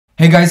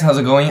Hey guys, how's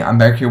it going? I'm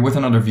back here with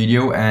another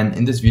video, and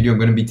in this video I'm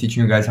going to be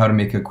teaching you guys how to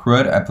make a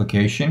CRUD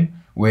application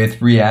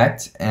with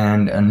React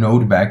and a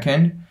Node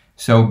backend.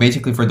 So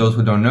basically, for those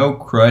who don't know,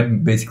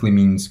 CRUD basically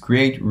means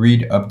create,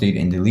 read, update,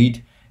 and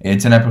delete.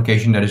 It's an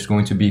application that is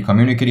going to be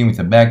communicating with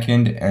a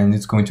backend, and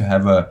it's going to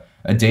have a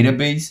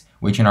database,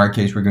 which in our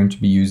case we're going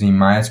to be using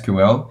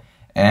MySQL,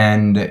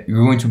 and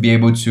you're going to be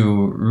able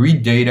to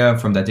read data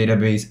from that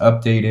database,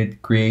 update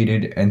it, create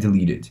it, and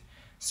delete it.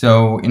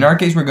 So in our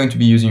case, we're going to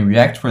be using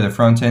React for the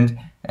front end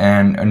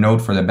and a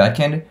Node for the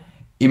back end.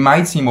 It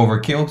might seem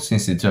overkill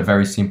since it's a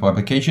very simple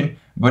application,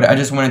 but I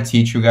just want to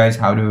teach you guys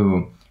how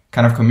to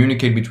kind of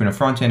communicate between a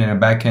front end and a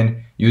back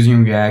end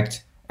using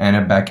React and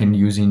a back end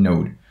using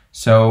Node.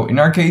 So in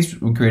our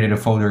case, we created a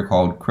folder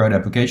called CRUD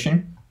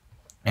application,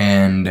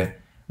 and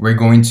we're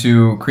going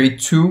to create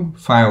two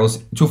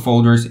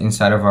folders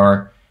inside of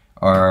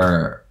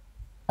our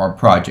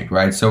project,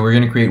 right? So we're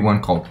going to create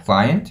one called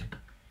client,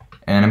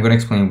 and I'm going to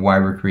explain why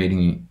we're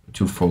creating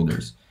two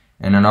folders,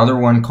 and another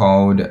one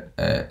called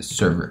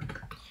server.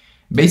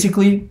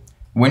 Basically,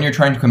 when you're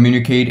trying to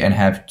communicate and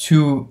have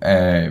two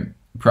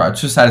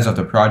sides of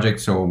the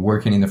project, so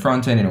working in the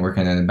front end and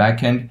working in the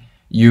back end,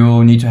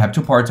 you'll need to have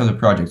two parts of the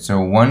project.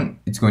 So one,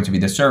 it's going to be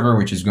the server,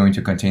 which is going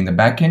to contain the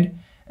back end,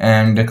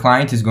 and the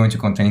client is going to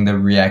contain the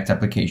React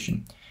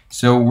application.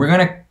 So we're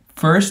going to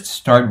first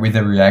start with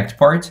the React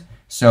part.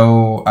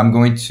 So I'm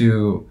going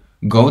to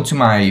go to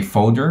my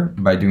folder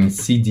by doing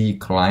cd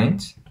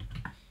client,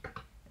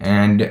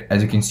 and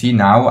as you can see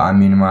now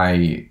I'm in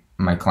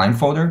my client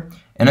folder,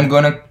 and I'm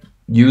gonna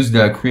use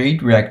the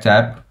create React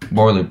app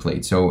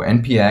boilerplate. So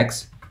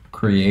npx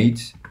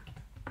create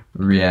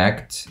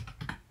React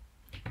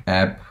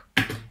app,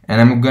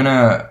 and I'm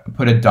gonna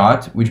put a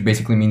dot, which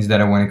basically means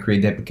that I want to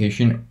create the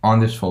application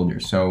on this folder.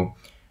 So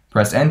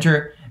press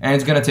enter, and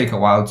it's gonna take a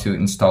while to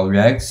install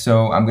React,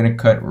 so I'm gonna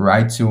cut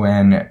right to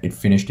when it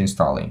finished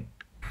installing.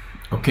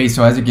 Okay,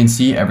 so as you can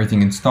see,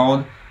 everything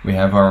installed. We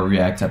have our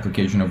React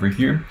application over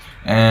here,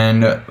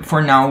 and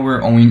for now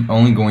we're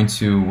only going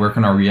to work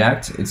on our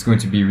React. It's going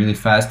to be really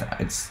fast.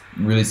 It's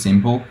really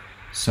simple.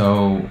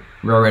 So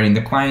we're already in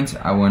the client.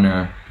 I want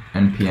to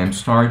npm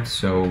start,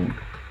 so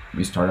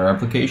we start our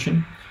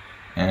application,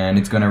 and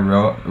it's gonna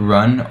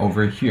run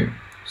over here.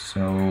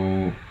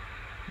 So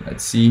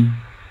let's see.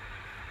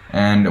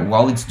 And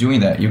while it's doing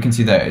that, you can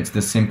see that it's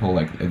the simple,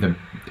 like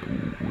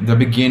the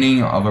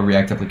beginning of a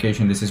React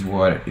application. This is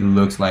what it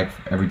looks like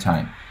every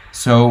time.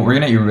 So we're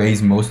gonna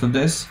erase most of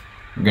this.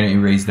 We're gonna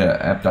erase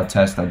the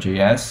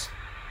app.test.js,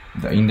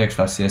 the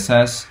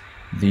index.css,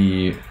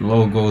 the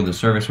logo, the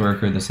service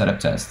worker, the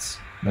setup tests.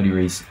 Let's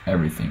erase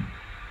everything.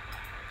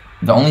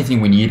 The only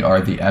thing we need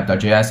are the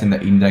app.js and the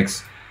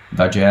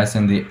index.js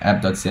and the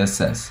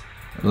app.css.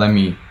 Let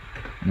me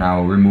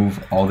now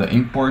remove all the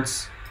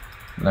imports.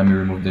 Let me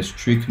remove the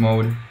strict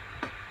mode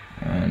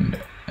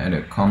and add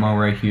a comma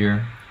right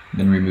here.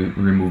 Then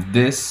remove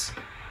this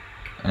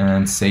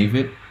and save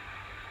it.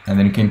 And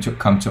then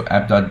come to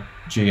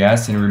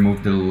app.js and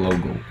remove the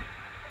logo.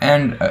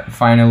 And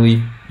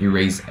finally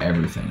erase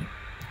everything.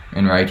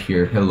 And right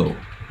here, hello.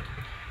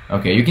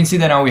 Okay, you can see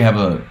that now we have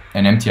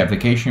an empty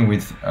application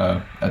with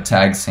a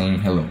tag saying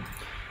hello.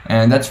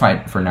 And that's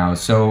fine for now.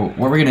 So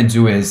what we're gonna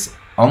do is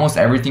almost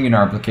everything in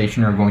our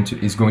application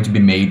is going to be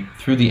made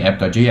through the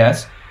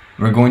app.js.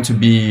 We're going to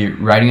be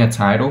writing a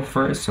title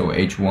first, so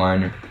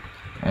h1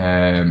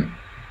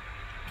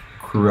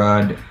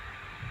 CRUD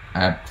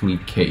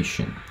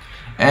application.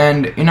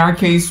 And in our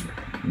case,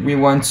 we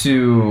want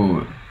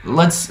to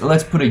let's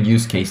put a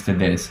use case to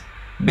this.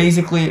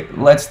 Basically,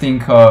 let's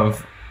think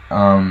of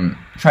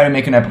try to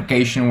make an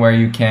application where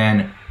you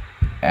can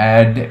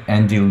add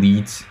and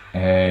delete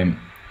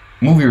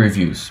movie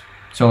reviews.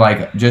 So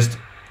like just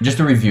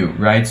a review,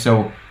 right?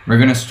 So we're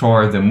gonna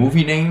store the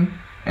movie name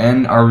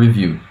and our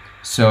review.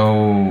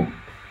 So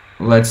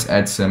let's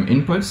add some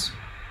input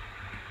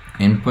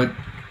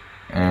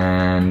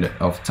and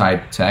of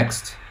type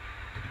text,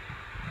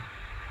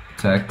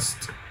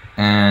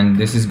 and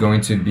this is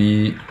going to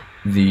be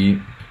the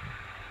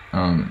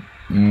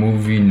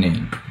movie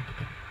name,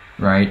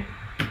 right?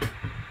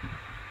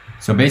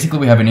 So basically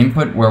we have an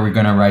input where we're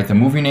gonna write the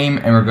movie name,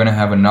 and we're gonna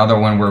have another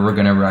one where we're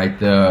gonna write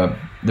the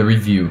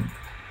review.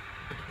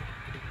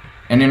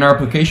 And in our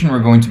application, we're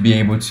going to be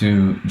able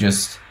to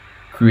just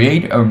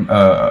create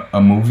a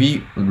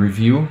movie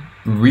review,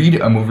 read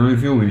a movie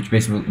review, which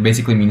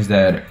basically means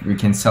that we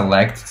can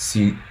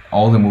see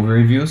all the movie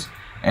reviews,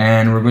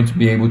 and we're going to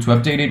be able to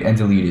update it and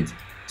delete it.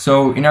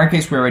 So in our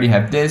case, we already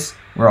have this.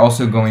 We're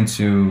also going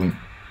to,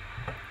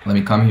 let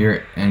me come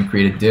here and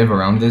create a div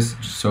around this,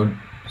 so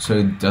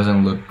it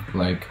doesn't look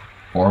like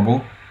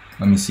horrible.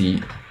 Let me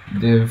see,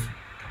 div,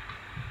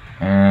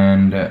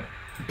 and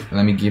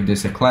let me give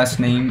this a class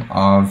name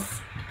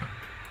of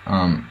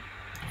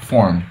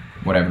form,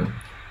 whatever.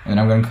 And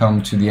I'm going to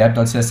come to the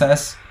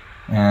app.css,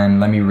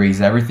 and let me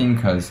erase everything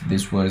because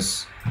this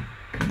was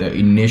the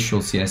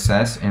initial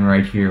CSS, and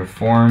right here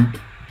form,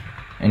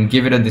 and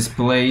give it a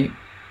display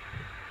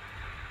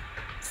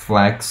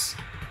flex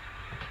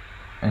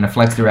and a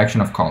flex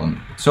direction of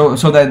column, so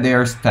that they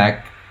are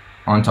stacked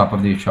on top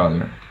of each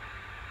other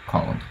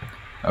column.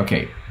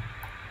 Okay,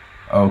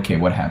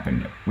 what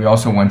happened? We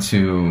also want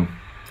to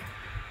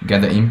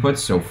get the inputs,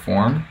 so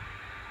form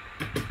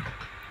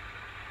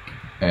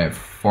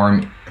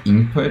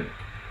input,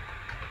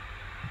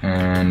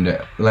 and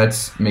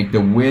let's make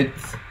the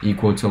width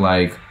equal to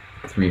like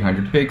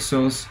 300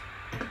 pixels,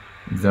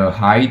 the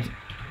height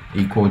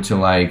equal to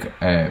like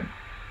I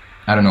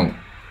don't know,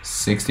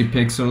 60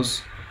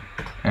 pixels,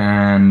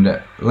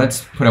 and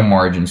let's put a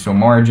margin, so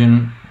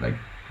margin like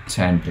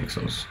 10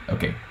 pixels.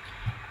 Okay,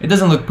 it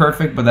doesn't look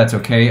perfect, but that's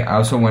okay. I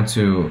also want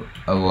to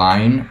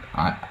align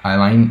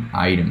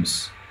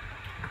items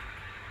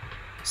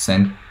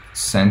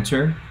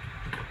center,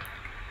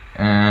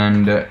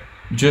 and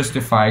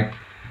justify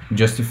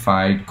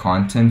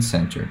content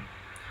center.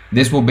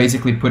 This will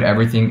basically put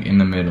everything in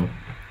the middle.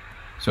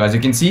 So as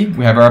you can see,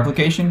 we have our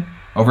application.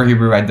 Over here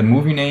we write the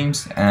movie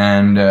names,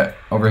 and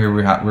over here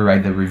we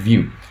write the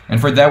review.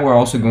 And for that we're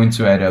also going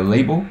to add a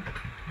label.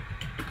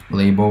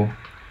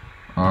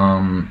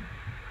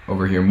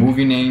 Over here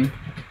movie name,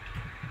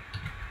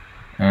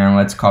 and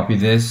let's copy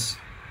this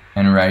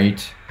and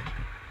write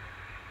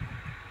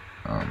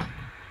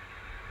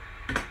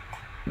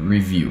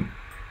review.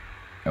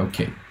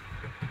 Okay,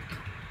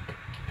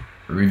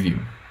 review.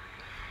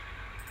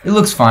 It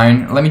looks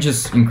fine. Let me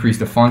just increase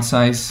the font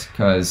size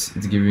because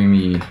it's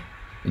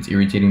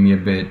irritating me a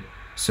bit.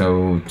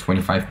 So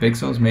 25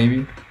 pixels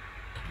maybe.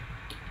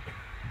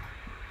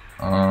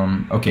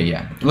 Okay,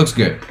 yeah, it looks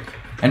good.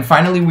 And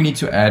finally we need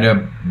to add a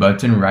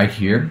button right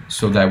here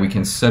so that we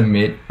can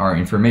submit our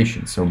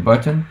information. So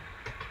button,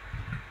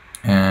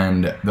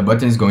 and the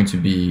button is going to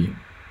be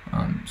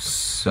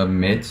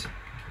submit,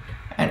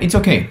 and it's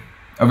okay.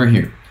 Over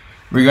here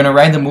we're gonna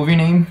write the movie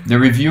name, the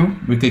review,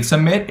 we click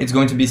submit, it's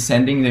going to be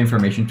sending the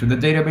information to the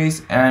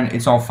database, and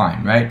it's all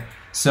fine, right?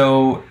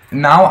 So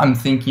now I'm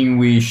thinking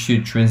we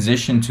should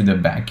transition to the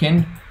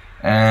backend,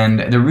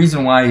 and the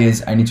reason why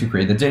is I need to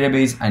create the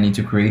database, I need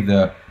to create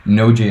the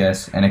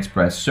NodeJS and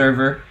Express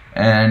server,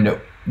 and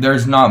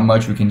there's not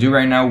much we can do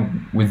right now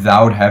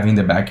without having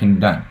the backend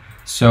done.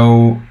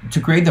 So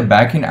to create the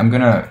backend, I'm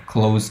gonna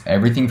close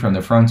everything from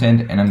the front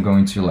end, and I'm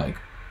going to like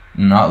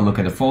not look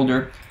at the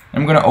folder.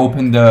 I'm gonna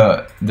open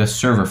the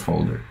server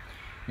folder.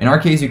 In our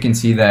case, you can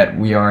see that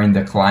we are in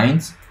the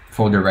client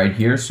folder right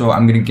here. So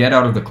I'm gonna get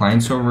out of the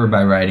client server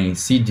by writing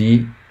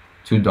cd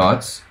 2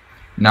 dots.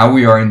 Now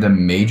we are in the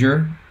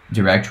major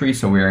directory,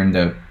 so we are in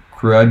the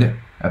CRUD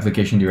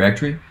application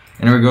directory,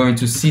 and we're going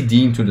to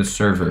cd into the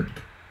server.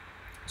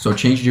 So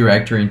change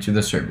directory into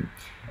the server.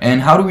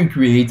 And how do we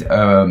create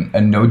a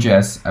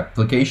Node.js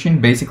application?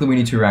 Basically, we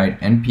need to write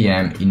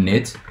npm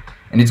init,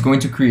 and it's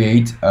going to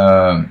create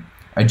a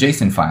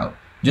JSON file.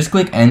 Just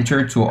click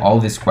enter to all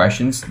these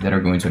questions that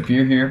are going to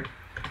appear here.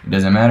 It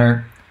doesn't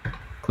matter.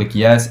 Click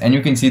yes, and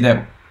you can see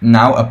that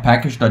now a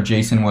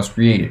package.json was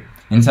created.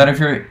 Inside of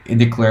here, it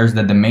declares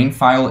that the main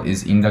file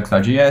is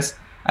index.js.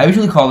 I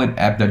usually call it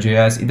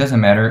app.js. It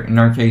doesn't matter. In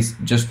our case,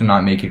 just to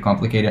not make it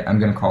complicated, I'm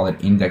going to call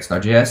it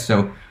index.js.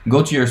 So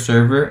go to your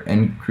server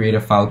and create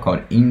a file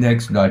called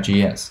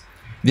index.js.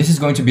 This is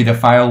going to be the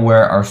file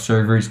where our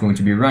server is going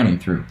to be running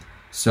through.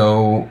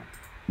 So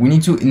we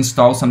need to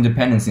install some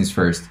dependencies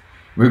first.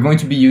 We're going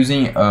to be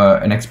using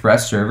an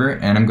Express server,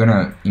 and I'm going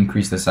to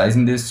increase the size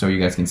in this so you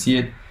guys can see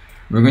it.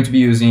 We're going to be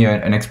using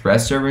an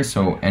Express server,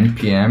 so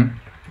npm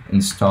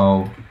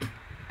install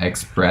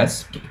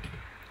Express.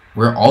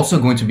 We're also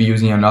going to be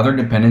using another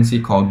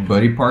dependency called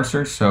buddy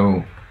parser,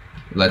 so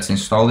let's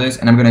install this,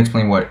 and I'm going to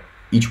explain what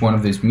each one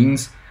of these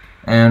means.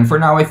 And for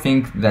now, I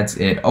think that's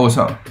it. Oh,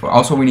 so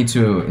also we need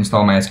to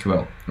install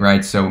MySQL,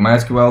 right? So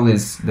MySQL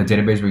is the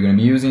database we're going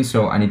to be using,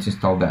 so I need to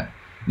install that.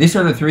 These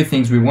are the three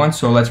things we want,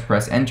 so let's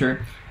press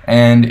enter,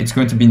 and it's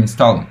going to be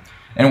installing.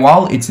 And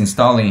while it's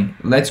installing,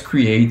 let's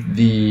create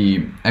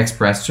the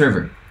Express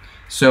server.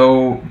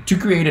 So to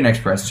create an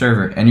Express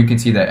server, and you can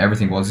see that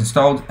everything was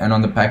installed, and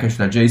on the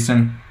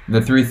package.json,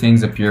 the three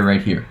things appear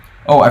right here.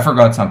 Oh, I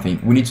forgot something.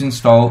 We need to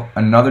install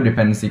another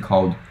dependency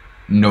called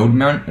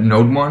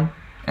NodeMon.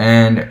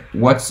 And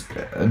what's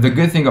the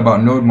good thing about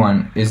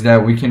NodeMon is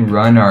that we can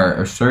run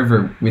our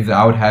server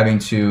without having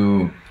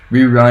to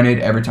rerun it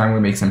every time we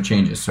make some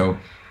changes. So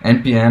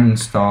npm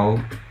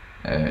install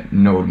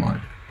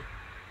NodeMon.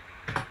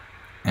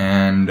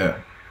 And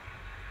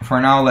for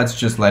now, let's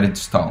just let it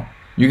install.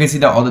 You can see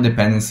that all the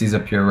dependencies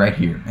appear right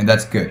here, and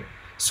that's good.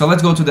 So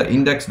let's go to the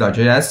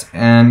index.js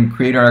and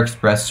create our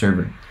Express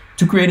server.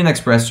 To create an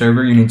Express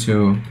server, you need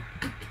to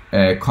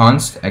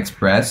const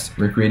express.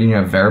 We're creating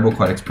a variable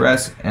called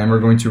express, and we're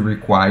going to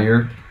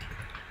require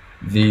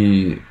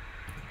the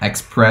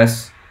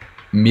express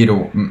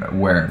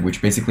middleware,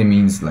 which basically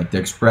means like the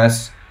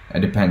express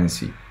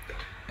dependency.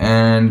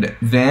 And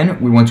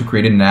then we want to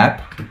create an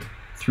app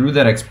through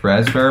that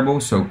express variable,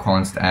 so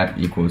const app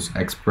equals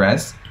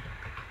express,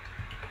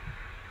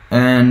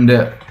 and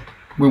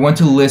we want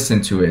to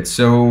listen to it.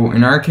 So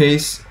in our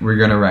case, we're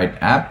gonna write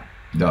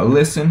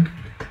app.listen.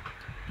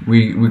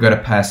 We gotta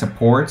pass a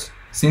port,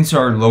 since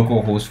our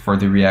local host for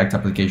the React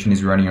application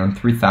is running on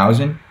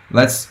 3000,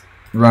 let's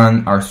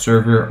run our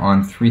server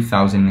on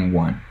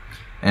 3001.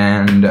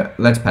 And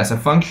let's pass a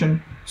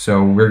function.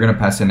 So we're gonna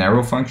pass an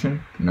arrow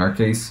function in our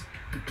case.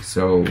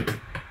 So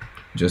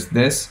just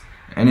this.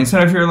 And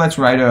inside of here, let's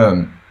write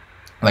a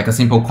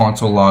simple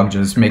console log,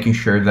 just making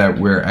sure that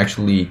we're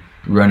actually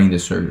running the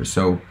server.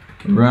 So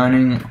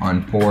running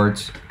on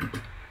port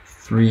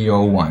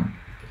 301.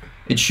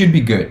 It should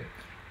be good.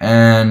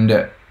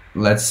 And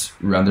let's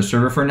run the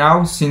server for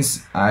now.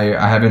 Since I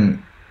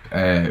haven't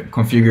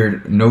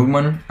configured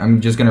node1,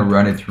 I'm just gonna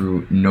run it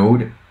through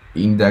node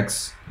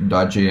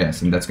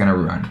index.js, and that's gonna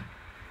run.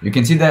 You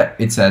can see that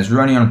it says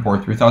running on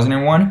port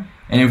 3001,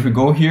 and if we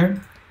go here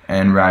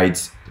and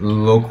write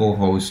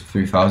localhost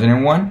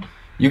 3001,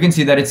 you can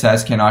see that it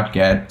says cannot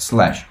get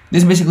slash.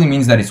 This basically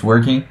means that it's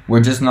working.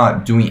 We're just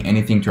not doing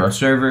anything to our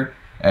server.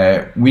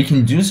 We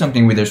can do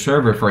something with the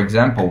server. For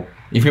example,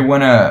 if you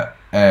want to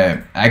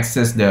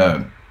access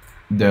the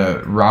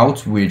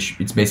route, which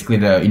it's basically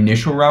the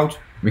initial route,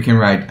 we can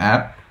write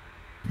app.get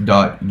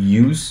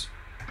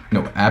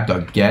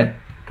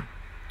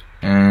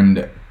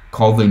and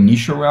call the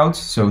initial route,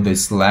 so the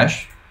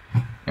slash,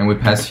 and we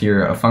pass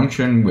here a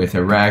function with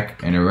a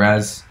rack and a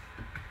res.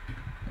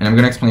 And I'm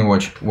going to explain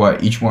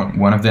what each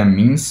one of them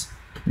means.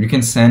 You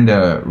can send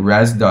a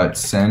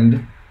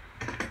res.send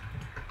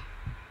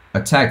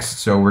a text,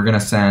 so we're going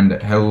to send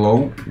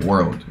hello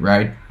world,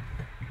 right?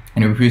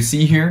 And if we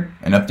see here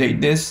and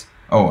update this,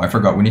 oh, I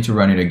forgot, we need to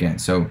run it again.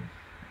 So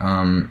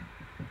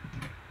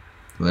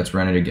let's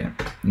run it again.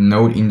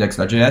 Node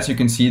index.js, you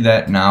can see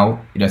that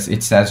now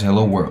it says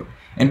hello world.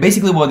 And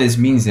basically what this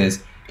means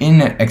is,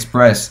 in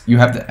Express, you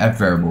have the f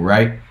variable,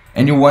 right?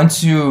 And you want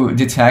to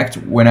detect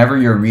whenever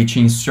you're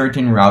reaching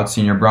certain routes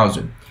in your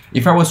browser.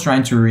 If I was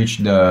trying to reach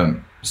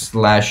the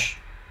slash,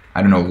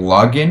 I don't know,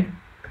 login,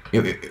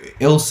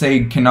 it'll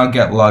say cannot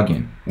get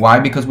login. Why?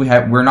 Because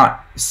we're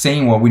not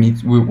saying what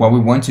we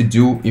want to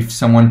do if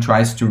someone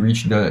tries to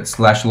reach the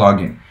slash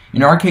login.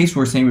 In our case,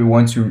 we're saying we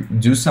want to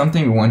do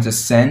something. We want to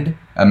send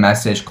a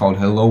message called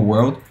hello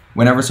world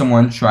whenever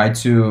someone tried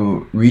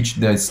to reach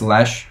the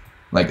slash,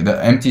 like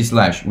the empty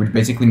slash, which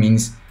basically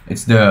means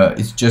it's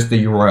just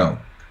the URL.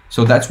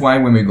 So that's why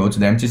when we go to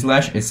the empty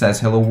slash, it says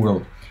hello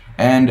world.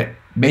 And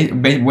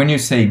when you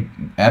say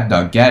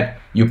app.get,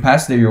 you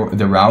pass the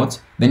route,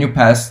 then you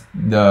pass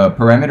the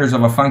parameters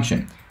of a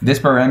function. These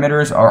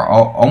parameters are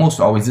almost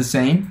always the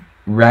same.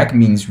 Rec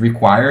means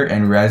require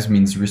and res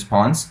means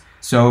response.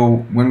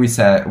 So when we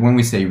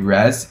say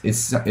res,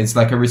 it's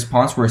like a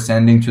response we're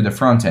sending to the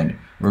front end.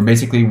 We're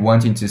basically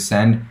wanting to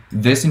send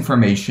this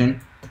information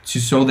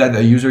so that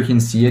the user can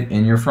see it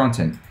in your front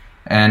end.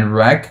 And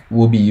rec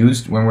will be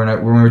used when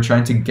we're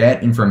trying to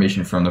get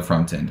information from the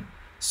front end.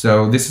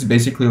 So this is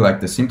basically like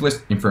the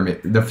simplest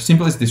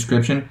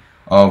description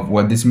of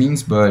what this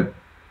means, but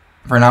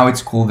for now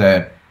it's cool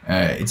that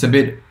it's a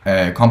bit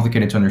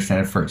complicated to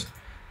understand at first.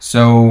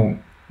 So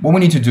what we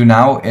need to do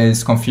now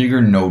is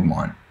configure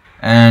nodemon.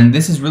 And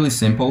this is really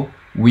simple.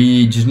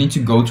 We just need to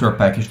go to our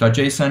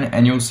package.json,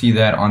 and you'll see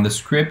that on the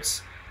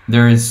scripts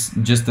there is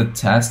just a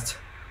test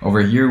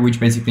over here, which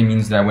basically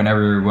means that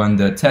whenever we run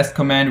the test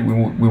command,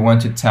 we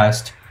want to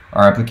test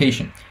our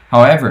application.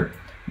 However,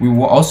 we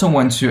will also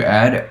want to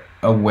add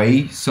a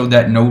way so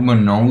that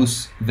nodemon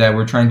knows that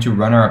we're trying to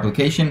run our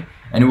application,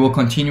 and it will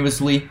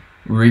continuously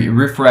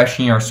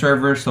refreshing our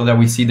server so that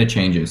we see the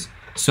changes.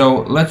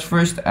 So let's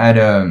first add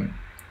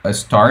a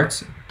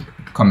start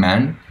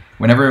command.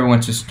 Whenever we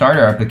want to start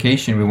our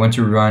application, we want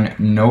to run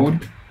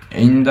node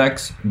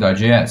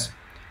index.js.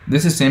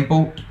 This is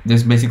simple.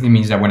 This basically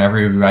means that whenever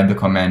we write the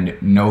command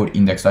node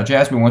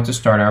index.js, we want to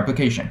start our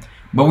application.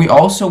 But we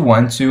also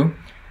want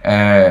to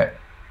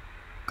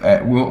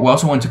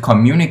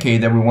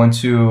communicate that we want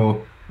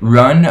to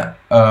run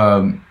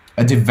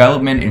a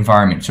development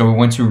environment. So we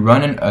want to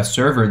run a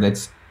server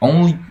that's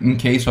only in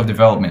case of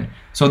development,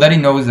 so that it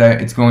knows that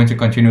it's going to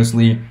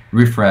continuously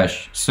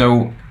refresh.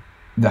 So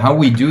how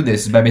we do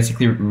this is by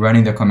basically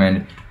running the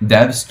command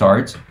dev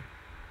start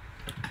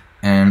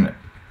and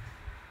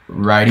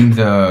writing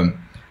the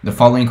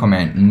following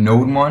command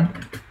nodemon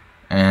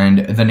and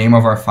the name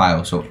of our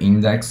file, so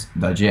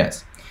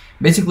index.js.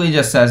 Basically it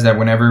just says that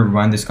whenever we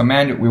run this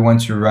command, we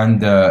want to run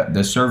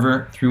the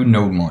server through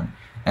nodemon.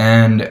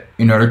 And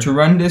in order to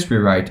run this, we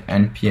write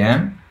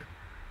npm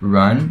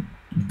run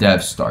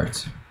dev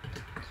start.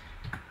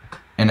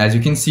 And as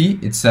you can see,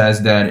 it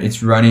says that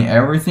it's running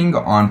everything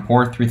on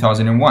port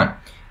 3001.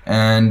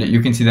 And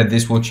you can see that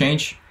this will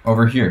change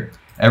over here.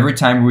 Every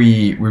time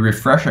we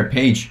refresh our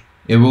page,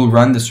 it will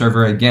run the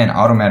server again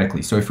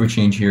automatically. So if we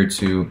change here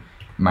to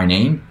my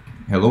name,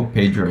 hello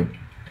Pedro,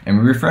 and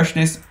we refresh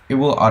this, it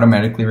will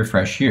automatically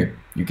refresh here.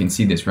 You can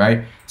see this,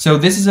 right? So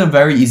this is a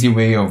very easy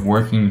way of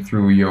working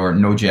through your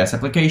Node.js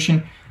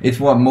application. It's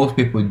what most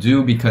people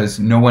do because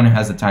no one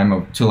has the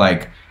time to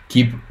like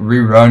keep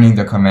rerunning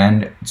the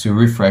command to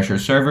refresh your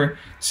server.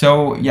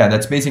 So yeah,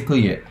 that's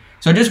basically it.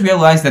 So I just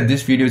realized that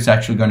this video is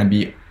actually going to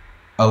be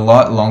a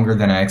lot longer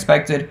than I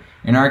expected.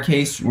 In our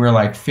case, we're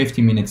like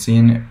 15 minutes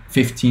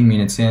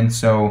in,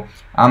 so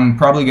I'm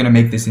probably gonna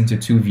make this into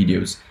 2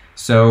 videos.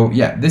 So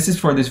yeah, this is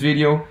for this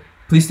video.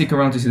 Please stick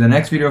around to see the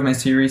next video of my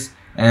series,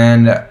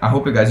 and I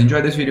hope you guys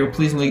enjoyed this video.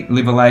 Please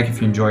leave a like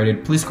if you enjoyed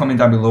it. Please comment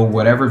down below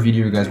whatever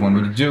video you guys want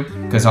me to do,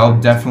 because I'll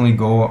definitely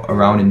go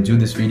around and do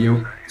this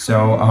video.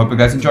 So I hope you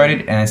guys enjoyed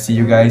it, and I'll see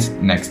you guys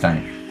next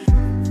time.